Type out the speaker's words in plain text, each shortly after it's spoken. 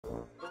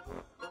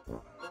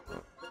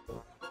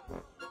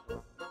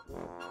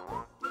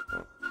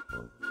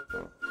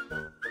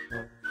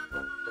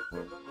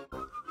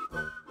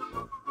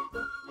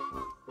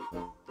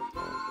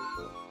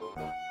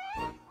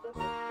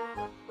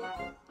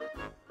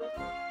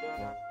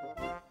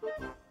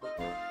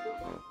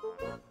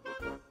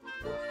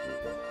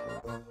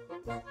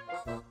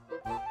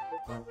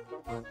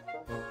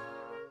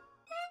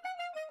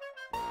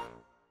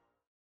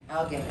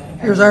I'll get it.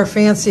 Here's our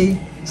fancy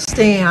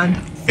stand.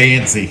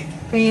 Fancy.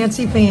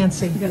 Fancy,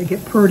 fancy. You gotta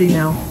get pretty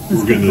now.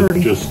 We're gonna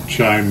just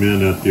chime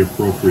in at the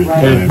appropriate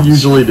time. They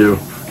usually do.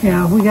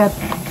 Yeah, we got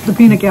the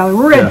peanut gallery.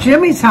 We're at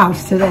Jimmy's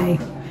house today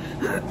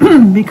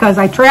because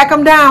I track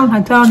them down.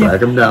 I'm telling you. Track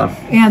them down.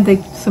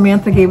 And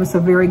Samantha gave us a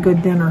very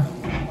good dinner.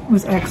 It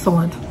was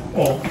excellent.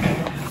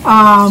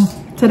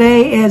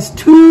 Today is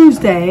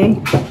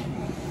Tuesday,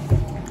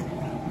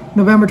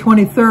 November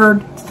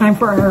 23rd. It's time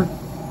for our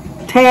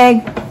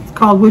tag. It's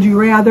called Would You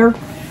Rather.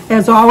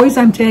 As always,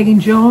 I'm tagging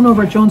Joan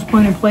over at Joan's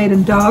Point and Plate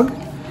and Doug.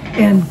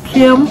 And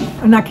Kim,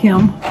 not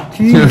Kim.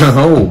 Jeez.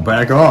 Oh,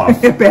 back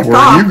off. Where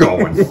are you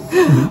going?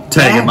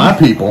 Tagging my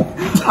people.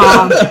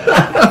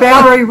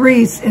 Valerie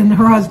Reese and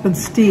her husband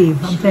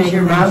Steve. I'm tagging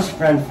your mouse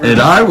friend. And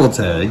I will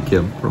tag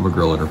Kim from a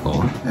grill at her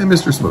phone and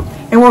Mr. Smooth.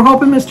 And we're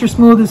hoping Mr.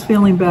 Smooth is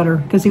feeling better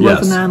because he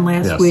wasn't on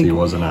last week. Yes, he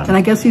wasn't on. And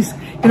I guess he's,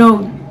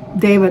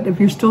 David, if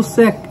you're still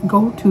sick,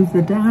 go to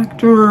the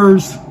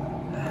doctors.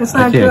 That's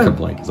not good. I can't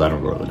complain because I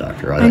don't go to the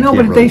doctor. I know,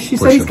 but she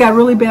said he's got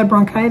really bad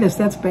bronchitis.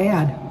 That's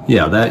bad.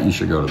 Yeah, that you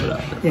should go to the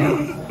doctor. Yeah.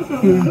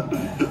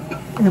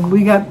 And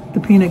we got the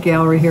peanut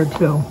gallery here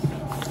too.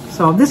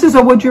 So this is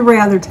a Would You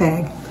Rather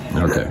tag.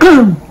 Okay.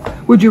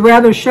 Would you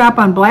rather shop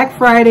on Black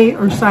Friday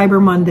or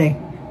Cyber Monday?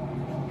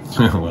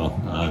 Well,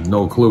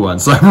 no clue on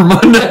Cyber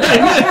Monday.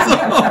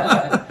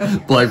 So,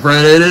 Black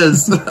Friday it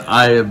is.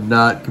 I am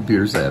not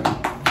computer savvy.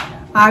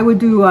 I would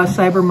do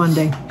Cyber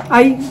Monday.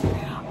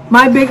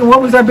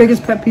 What was our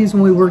biggest pet peeves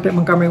when we worked at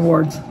Montgomery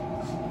Wards?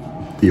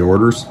 The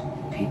orders?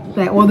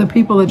 The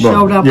people that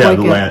showed up. Yeah,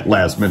 the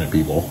last minute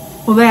people.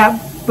 Well,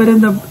 but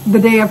in the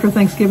day after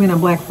Thanksgiving on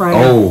Black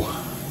Friday. Oh,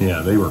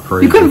 yeah, they were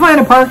crazy. You couldn't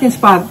find a parking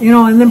spot,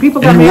 and then people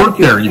got mad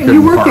at you.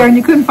 You worked there and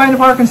you couldn't find a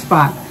parking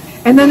spot.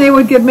 And then they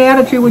would get mad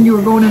at you when you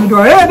were going in the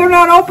door. Hey, they're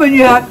not open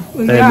yet.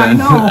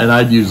 And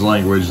I'd use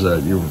language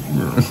that you...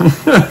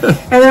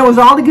 And then it was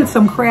all to get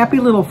some crappy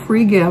little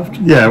free gift.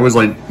 Yeah, it was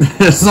like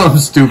something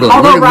stupid.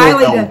 Although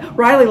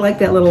Riley liked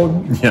that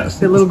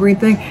little green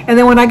thing. And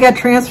then when I got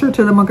transferred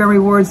to the Montgomery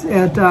Wards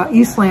at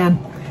Eastland,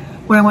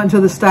 when I went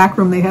into the stock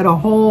room, they had a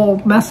whole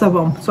mess of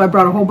them. So I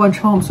brought a whole bunch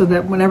home so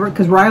that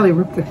because Riley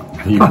ripped the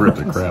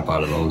crap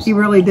out of those. He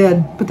really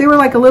did. But they were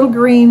like a little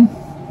green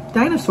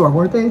dinosaur,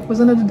 weren't they?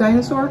 Wasn't it a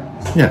dinosaur?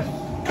 Yeah.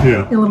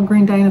 A little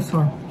green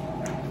dinosaur.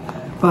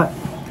 But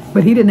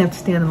he didn't have to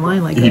stand in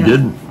line like that. He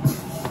didn't.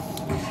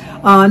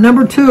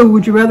 Number 2,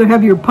 would you rather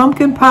have your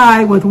pumpkin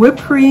pie with whipped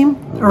cream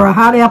or a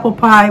hot apple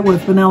pie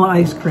with vanilla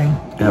ice cream?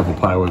 Apple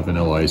pie with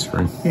vanilla ice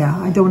cream. Yeah,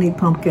 I don't eat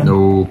pumpkin.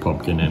 No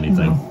pumpkin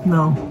anything.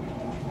 No,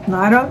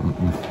 I don't.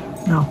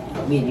 No.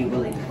 Me and you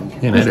will eat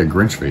pumpkin. And I had a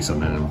Grinch face on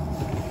that.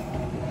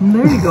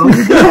 There you go.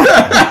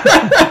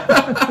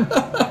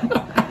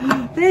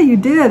 Yeah, you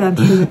did.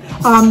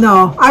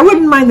 No, I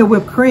wouldn't mind the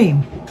whipped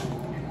cream,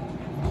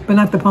 but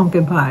not the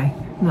pumpkin pie.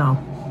 No.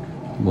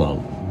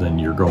 Well, then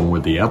you're going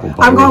with the apple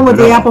pie. I'm going with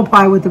the apple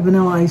pie with the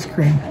vanilla ice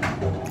cream.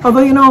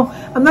 Although,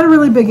 I'm not a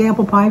really big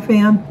apple pie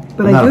fan,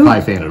 but I'm not a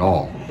pie fan at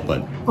all.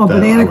 But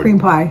banana cream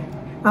pie.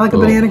 I like a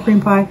banana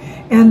cream pie.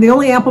 And the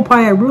only apple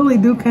pie I really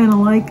do kind of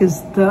like is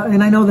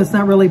and I know that's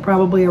not really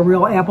probably a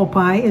real apple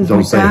pie, is don't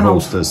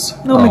McDonald's. Don't say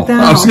Hostess. No,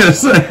 McDonald's. I was going to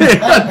say,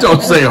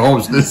 don't say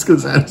Hostess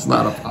because that's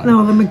not a pie.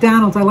 No, the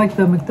McDonald's. I like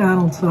the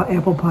McDonald's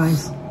apple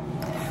pies.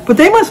 But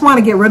they must want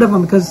to get rid of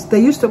them because they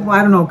used to, well,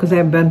 I don't know, because I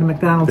haven't been to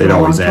McDonald's in a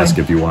long time. They'd always ask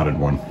if you wanted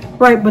one.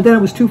 Right, but then it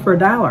was 2 for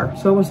 $1.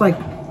 So it was like,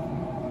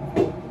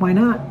 why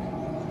not?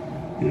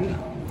 Yeah.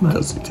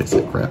 Because they taste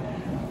like crap.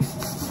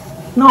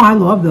 No, I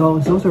love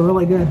those. Those are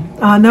really good.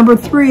 Number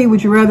 3,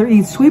 would you rather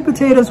eat sweet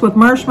potatoes with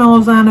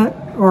marshmallows on it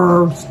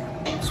or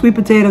sweet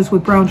potatoes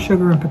with brown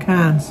sugar and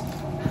pecans?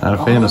 Not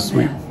a fan of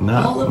sweet.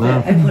 All of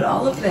that. I put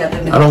all of that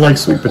in there. I don't like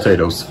sweet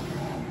potatoes.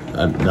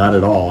 Not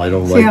at all. I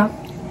don't like... Yeah.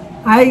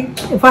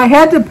 If I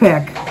had to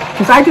pick,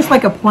 because I just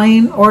like a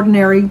plain,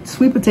 ordinary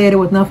sweet potato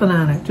with nothing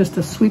on it, just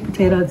a sweet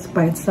potato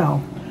by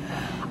itself.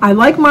 I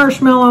like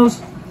marshmallows,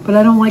 but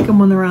I don't like them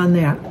when they're on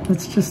that.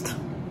 It's just...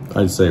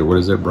 I'd say, what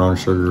is it? Brown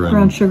sugar and...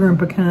 Brown sugar and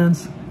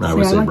pecans. I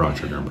would say brown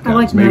sugar and pecans. I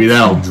like maybe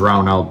that'll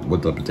drown out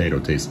what the potato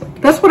tastes like.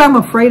 That's what I'm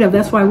afraid of.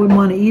 That's why I wouldn't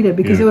want to eat it,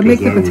 because it would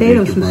make the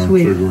potatoes so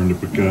sweet. Brown sugar and the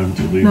pecans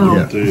to leave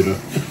the potato.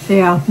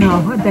 Yeah,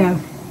 no, that.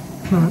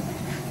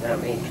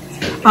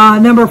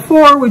 Number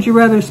 4, would you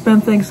rather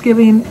spend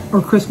Thanksgiving or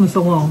Christmas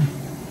alone?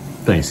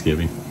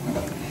 Thanksgiving.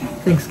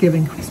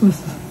 Christmas.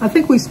 I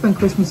think we spent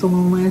Christmas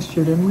alone last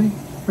year, didn't we?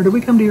 Or did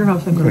we come to your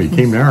house on Christmas? No, you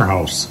came to our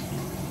house.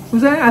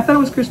 Was that? I thought it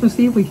was Christmas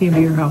Eve we came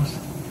to your house.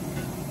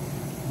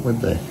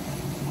 What day?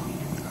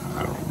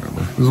 I don't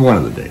remember. It was one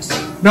of the days.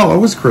 No, it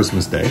was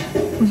Christmas Day.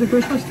 Was it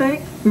Christmas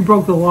Day? We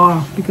broke the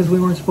law because we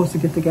weren't supposed to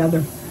get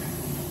together.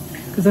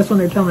 Because that's when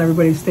they're telling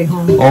everybody to stay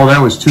home. Oh, that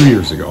was 2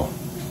 years ago.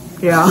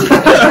 Yeah.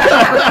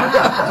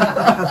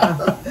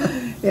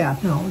 Yeah,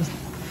 no.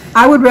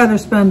 I would rather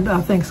spend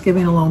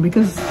Thanksgiving alone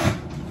because,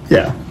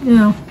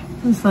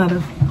 it's not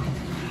a...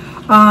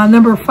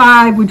 number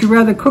 5, would you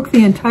rather cook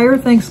the entire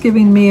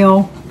Thanksgiving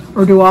meal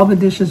or do all the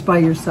dishes by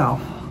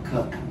yourself?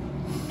 Cook.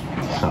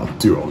 I'll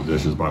do all the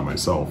dishes by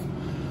myself.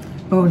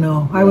 Oh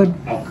no, I would.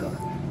 I'll cook.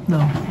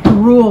 No, the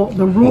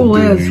rule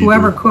I'll do is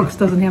whoever either. cooks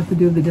doesn't have to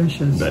do the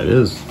dishes. That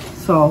is.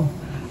 So,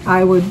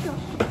 I would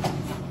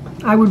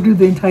do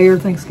the entire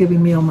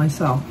Thanksgiving meal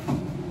myself,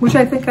 which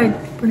I think I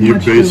pretty You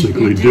much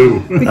basically do.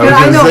 Because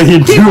I was gonna say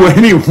you do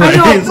anyway. I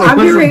know, so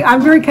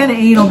I'm very kind of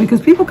anal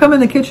because people come in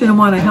the kitchen and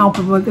want to help,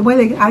 but the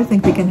way I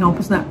think they can help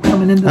is not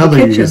coming into I the don't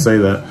think kitchen. you can say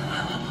that.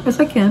 Yes,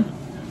 I can.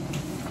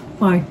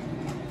 Why?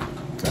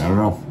 I don't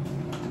know.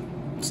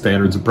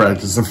 Standards of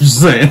practice, I'm just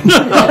saying.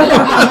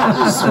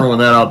 Just throwing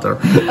that out there.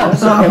 I'm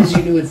surprised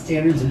you knew what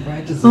standards and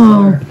practices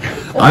are.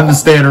 I'm the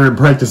standard and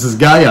practices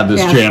guy on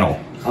this Yeah. channel.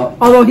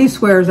 Although he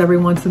swears every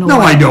once in a No,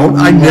 while. I don't.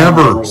 I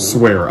never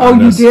swear Oh, on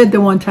you this. did the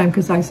one time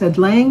because I said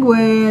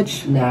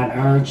language. Not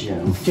our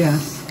Jim.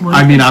 Yes.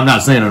 I mean, I'm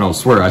not saying I don't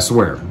swear. I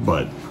swear,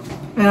 but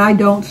And I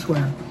don't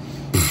swear.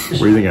 where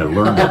do you think I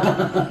learned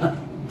it?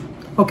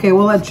 Okay,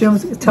 we'll let Jim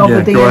tell Yeah,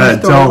 the Danny go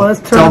ahead. story. Let's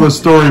Tell the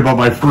story about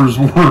my first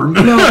word.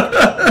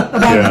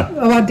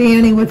 about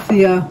Danny with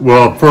the.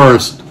 Well,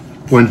 first,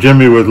 when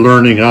Jimmy was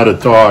learning how to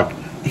talk,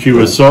 she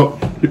was so.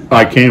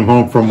 I came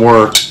home from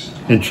work,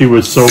 and she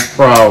was so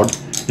proud,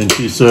 and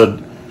she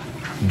said,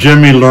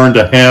 "Jimmy learned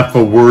a half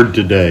a word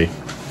today."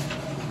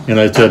 And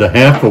I said, "A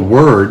half a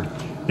word?"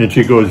 And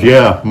she goes,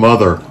 "Yeah,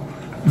 mother."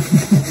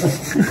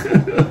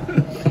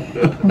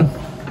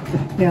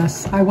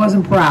 Yes, I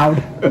wasn't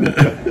proud.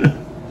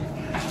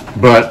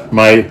 But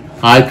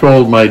I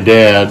told my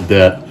dad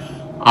that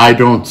I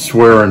don't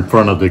swear in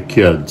front of the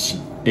kids,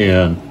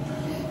 and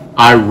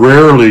I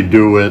rarely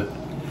do it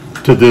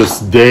to this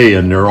day,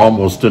 and they're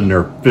almost in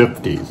their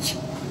 50s.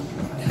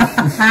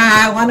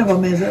 One of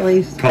them is at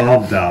least.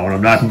 Calm down.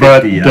 I'm not 50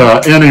 But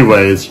yet.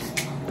 anyways,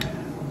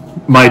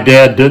 my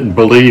dad didn't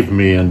believe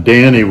me, and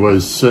Danny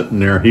was sitting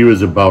there. He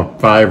was about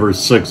 5 or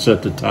 6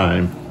 at the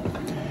time,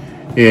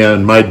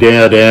 and my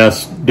dad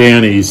asked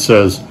Danny, he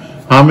says,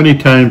 "How many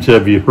times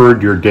have you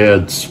heard your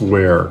dad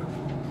swear?"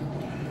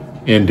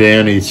 And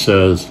Danny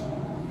says,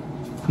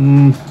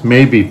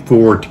 "Maybe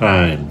 4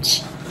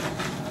 times."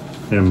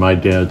 And my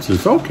dad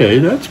says, "Okay,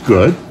 that's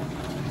good."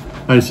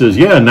 I says,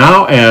 "Yeah,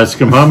 now ask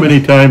him, how many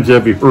times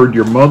have you heard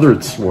your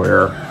mother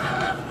swear?"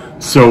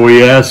 So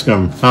we ask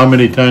him, "How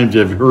many times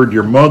have you heard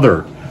your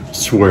mother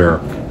swear?"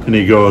 And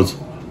he goes,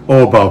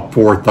 "Oh, about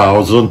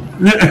 4,000.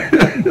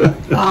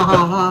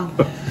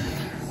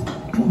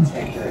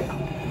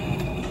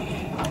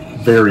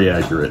 Very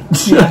accurate.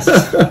 Yes.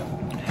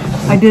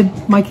 I did.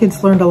 My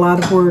kids learned a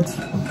lot of words.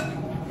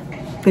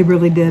 They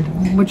really did,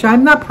 which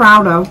I'm not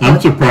proud of. I'm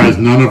surprised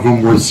none of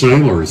them were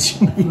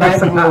sailors. My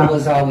rule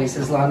was always,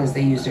 as long as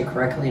they used it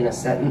correctly in a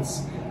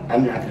sentence,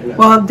 I'm not going to know.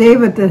 Well,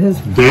 David did his,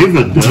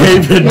 David did.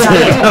 David did.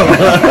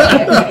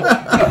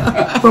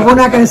 but we're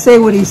not going to say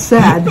what he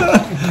said.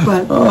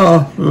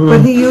 But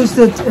he used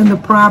it in the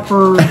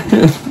proper.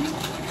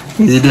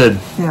 He did.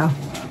 Yeah.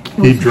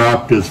 He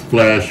dropped his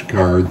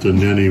flashcards, and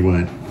then he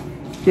went,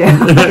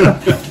 Yeah.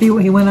 he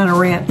went on a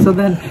rant. So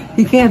then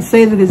he can't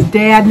say that his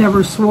dad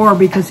never swore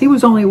because he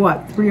was only,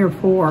 what, 3 or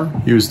 4?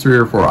 He was 3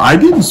 or 4. I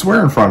didn't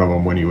swear in front of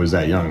him when he was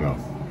that young, though.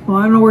 Well,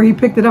 I don't know where he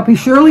picked it up. He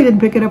surely didn't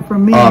pick it up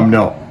from me.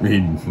 No.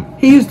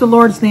 He used the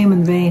Lord's name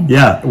in vain.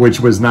 Yeah, which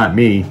was not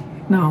me.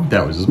 No,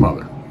 That was his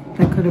mother.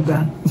 that could have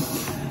been.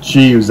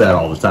 She used that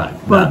all the time.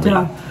 But,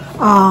 not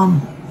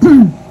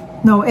me.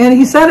 no, and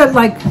he said it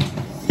like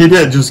He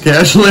did, just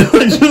casually.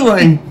 Just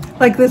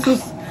like, this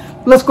was,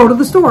 let's go to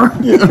the store.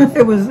 Yeah.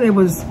 It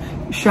was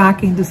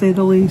shocking to say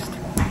the least.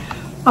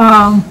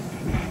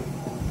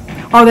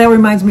 Oh, that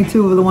reminds me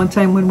too of the one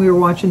time when we were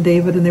watching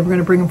David and they were going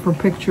to bring him for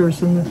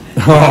pictures and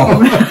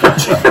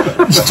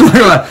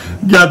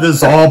got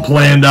this all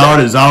planned out,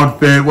 his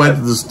outfit, went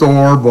to the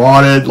store,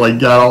 bought it, like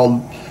got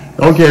all,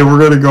 okay, we're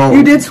going to go.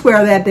 You did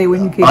swear that day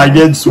when you came. I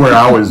did swear.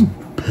 I was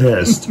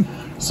pissed.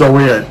 So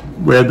we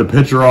had the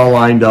picture all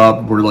lined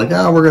up. We're like,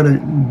 we're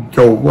gonna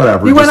go,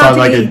 whatever. You went Just out to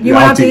like eat. You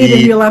went out to eat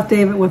and you left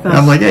David with us. And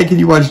I'm like, hey, can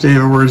you watch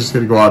David? We're just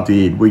gonna go out to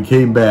eat. We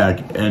came back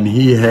and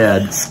he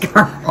had a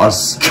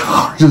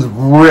scar just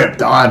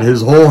ripped on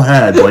his whole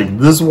head, like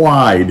this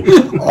wide,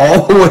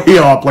 all the way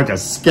up, like a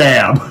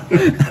scab.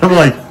 I'm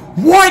like,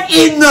 what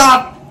in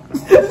the?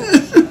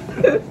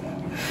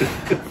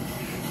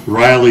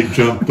 Riley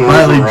jumped over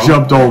Riley him,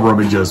 jumped over him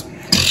and just.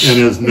 and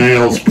his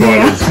nails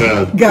caught his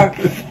head.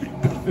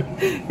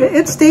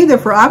 It stayed there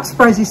for. I'm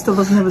surprised he still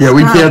doesn't have a Yeah,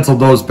 we scar. canceled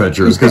those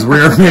pictures because we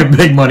were paying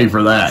big money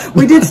for that.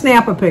 We did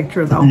snap a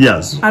picture though.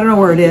 Yes. I don't know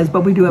where it is,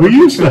 but we do have. We a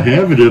used picture. to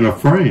have it in a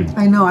frame.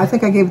 I know. I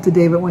think I gave it to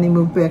David when he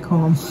moved back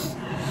home.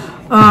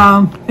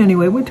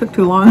 Anyway, we took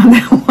too long on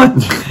that one.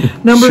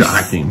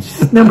 Shocking.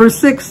 Number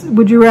 6.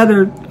 Would you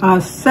rather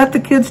set the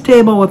kids'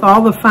 table with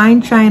all the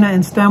fine china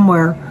and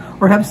stemware,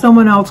 or have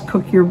someone else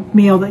cook your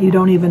meal that you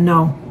don't even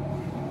know?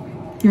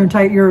 Your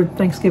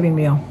Thanksgiving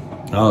meal.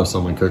 Oh,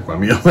 someone cooked my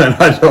meal and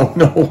I don't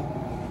know.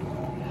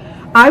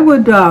 I'd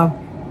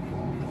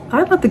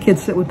let the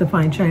kids sit with the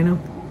fine china.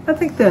 I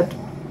think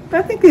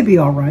they'd be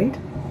all right.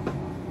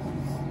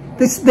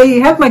 They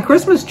have my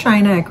Christmas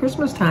china at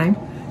Christmas time,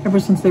 ever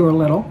since they were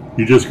little.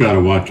 You just got to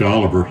watch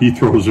Oliver. He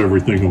throws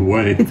everything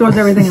away. He throws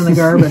everything in the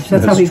garbage.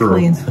 That's how he true.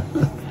 cleans.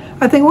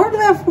 I think, where did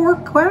that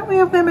fork? Why don't we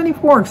have that many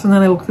forks? And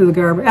then I look through the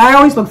garbage. I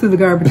always look through the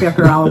garbage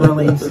after Oliver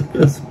leaves.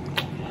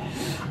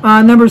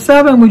 Number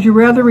 7, would you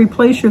rather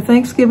replace your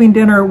Thanksgiving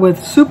dinner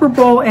with Super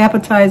Bowl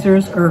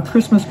appetizers or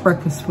Christmas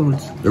breakfast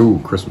foods?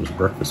 Ooh, Christmas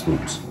breakfast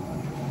foods.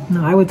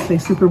 No, I would say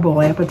Super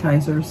Bowl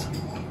appetizers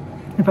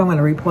if I'm going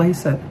to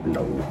replace it.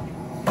 No.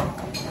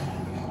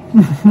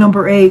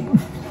 Number 8.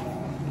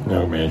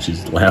 Oh man,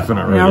 she's laughing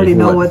already. I already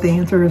know what the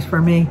answer is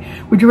for me.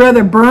 Would you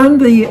rather burn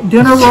the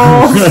dinner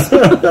rolls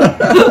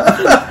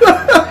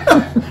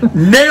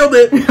Nailed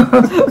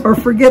it! or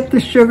forget the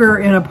sugar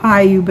in a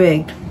pie you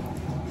baked?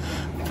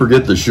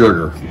 Forget the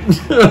sugar.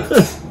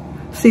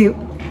 See,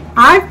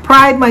 I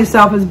pride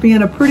myself as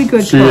being a pretty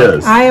good She cook.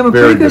 is. I am a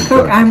Very pretty good good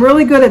cook. cook. I'm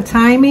really good at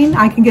timing.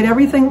 I can get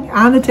everything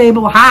on the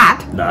table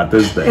hot Not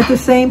this thing. at the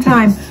same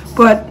time,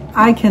 but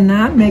I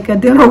cannot make a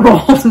dinner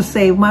roll to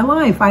save my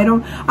life.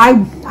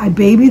 I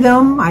baby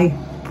them. I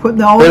put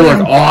the They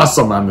look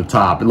awesome on the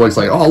top. It looks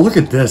like, oh, look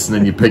at this. And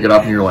then you pick it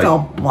up and you're like,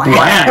 all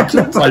black.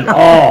 It's like,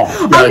 oh,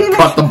 you gotta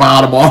cut the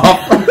bottom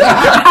off.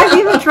 I've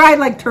even tried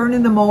like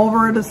turning them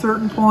over at a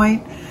certain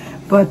point,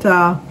 but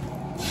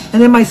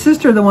and then my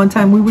sister, the one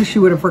time, we wish she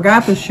would have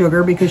forgot the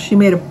sugar because she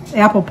made an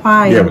apple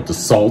pie. Yeah, with the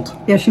salt.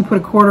 Yeah, she put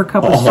a quarter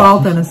cup of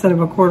salt in instead of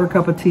a quarter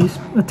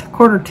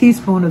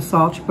teaspoon of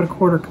salt. She put a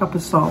quarter cup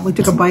of salt. We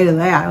took a bite of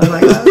that. I was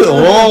like,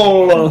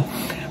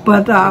 Oh.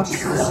 but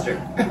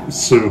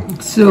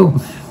Sue,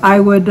 I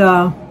would.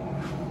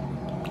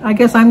 I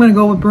guess I'm going to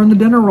go with burn the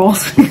dinner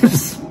rolls.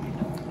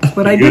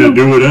 But I you're going to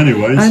do it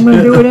anyways. I'm going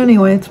to do it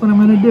anyway. It's what I'm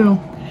going to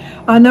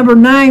do. Number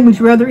 9, would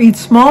you rather eat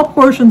small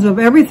portions of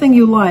everything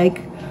you like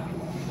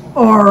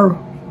or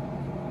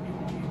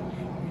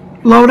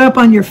load up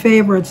on your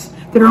favorites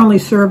that are only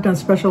served on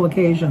special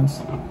occasions?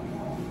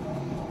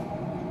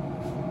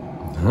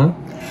 Huh?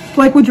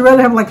 Like, would you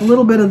rather have like a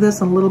little bit of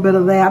this and a little bit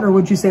of that? Or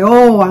would you say,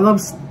 oh, I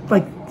love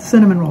like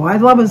cinnamon roll. I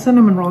love a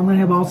cinnamon roll. I'm going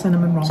to have all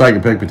cinnamon rolls. So I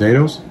can pick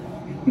potatoes?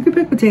 You could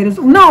pick potatoes.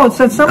 No, it's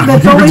something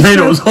that's only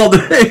Potatoes all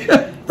day.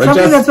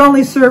 something that's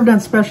only served on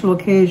special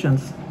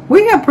occasions.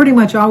 We have pretty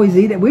much always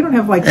eat it. We don't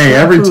have like. Hey,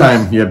 every foods.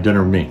 time you have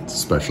dinner with me, it's a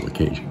special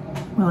occasion.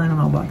 Well, I don't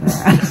know about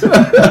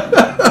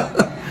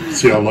that.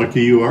 See how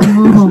lucky you are?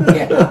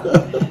 Yeah.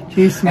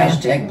 Jeez, man.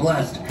 Hashtag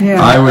blessed.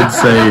 Yeah. I would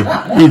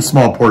say eat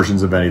small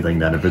portions of anything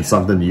then if it's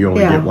something you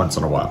only Yeah. get once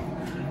in a while.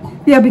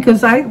 Yeah,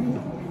 because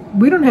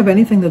we don't have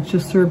anything that's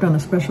just served on a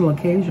special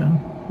occasion,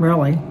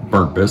 really.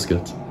 Burnt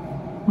biscuits.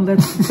 Well,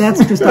 that's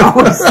just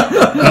always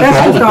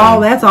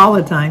that's all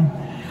the time.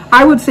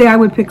 I would say I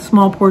would pick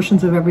small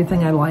portions of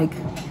everything I like.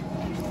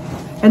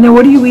 And then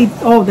what do you eat?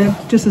 Oh,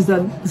 that just is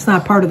it's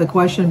not part of the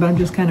question, but I'm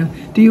just kind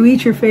of, do you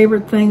eat your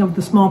favorite thing of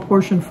the small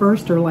portion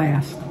first or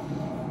last?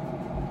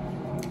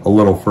 A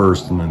little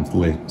first and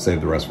then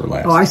save the rest for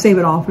last. Oh, I save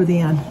it all for the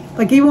end.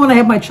 Like even when I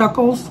have my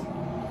chuckles,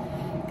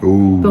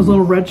 Ooh. those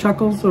little red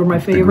chuckles are my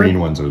The favorite. green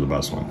ones are the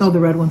best ones. No, the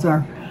red ones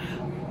are.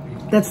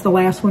 That's the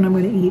last one I'm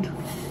going to eat.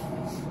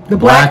 The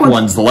black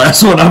one's the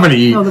last one I'm going to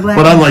eat. No, the black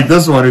but one. unlike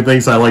this one who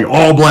thinks I like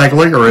all black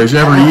licorice,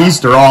 every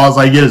Easter all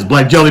I get is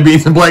black jelly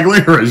beans and black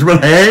licorice,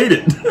 but I hate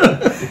it.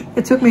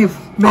 It took me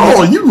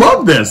Oh, you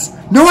love this.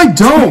 No, I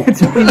don't. It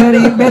took me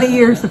many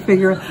years to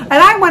figure it. And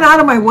I went out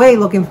of my way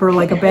looking for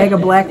like a bag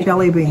of black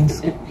jelly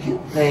beans.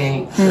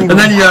 Thanks. And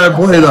then you got to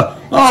play the,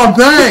 oh,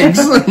 thanks.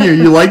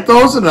 you like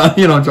those? And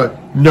try,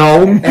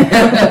 no.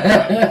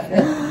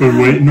 Been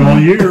waiting all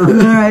year. All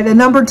right, and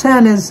number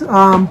 10 is,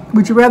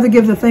 would you rather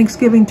give the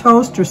Thanksgiving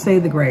toast or say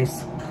the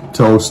grace?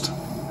 Toast.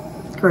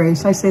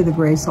 Grace. I say the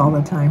grace all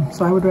the time,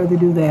 so I would rather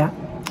do that.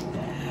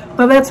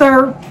 Well,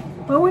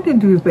 well, we didn't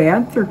do as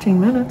bad, 13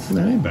 minutes.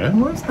 That ain't bad.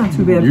 Well, it's not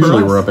too bad Usually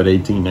for us. we're up at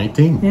 18,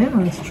 19. Yeah,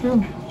 that's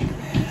true.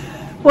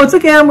 Once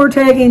again, we're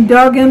tagging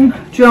Doug and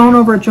Joan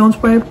over at Joan's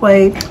Plate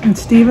Plate and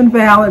Steve and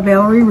Val at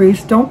Valerie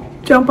Reese.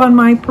 Don't jump on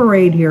my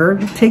parade here.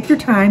 Take your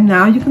time.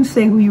 Now you can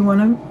say who you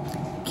want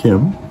to.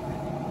 Kim,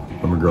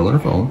 from a girl on her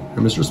phone,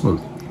 and Mr.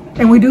 Smooth.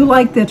 And we do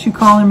like that you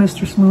call him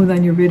Mr. Smooth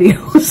on your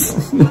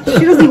videos.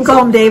 She doesn't even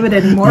call him David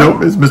anymore.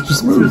 Nope, it's Mr.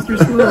 Smooth. It's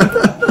Mr.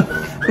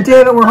 Smooth. But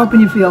David, we're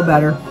hoping you feel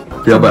better.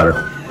 Feel better.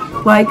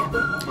 Like,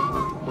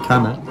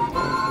 Comment.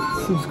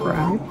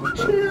 subscribe.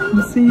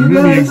 See you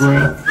guys.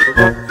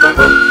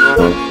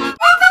 Breath.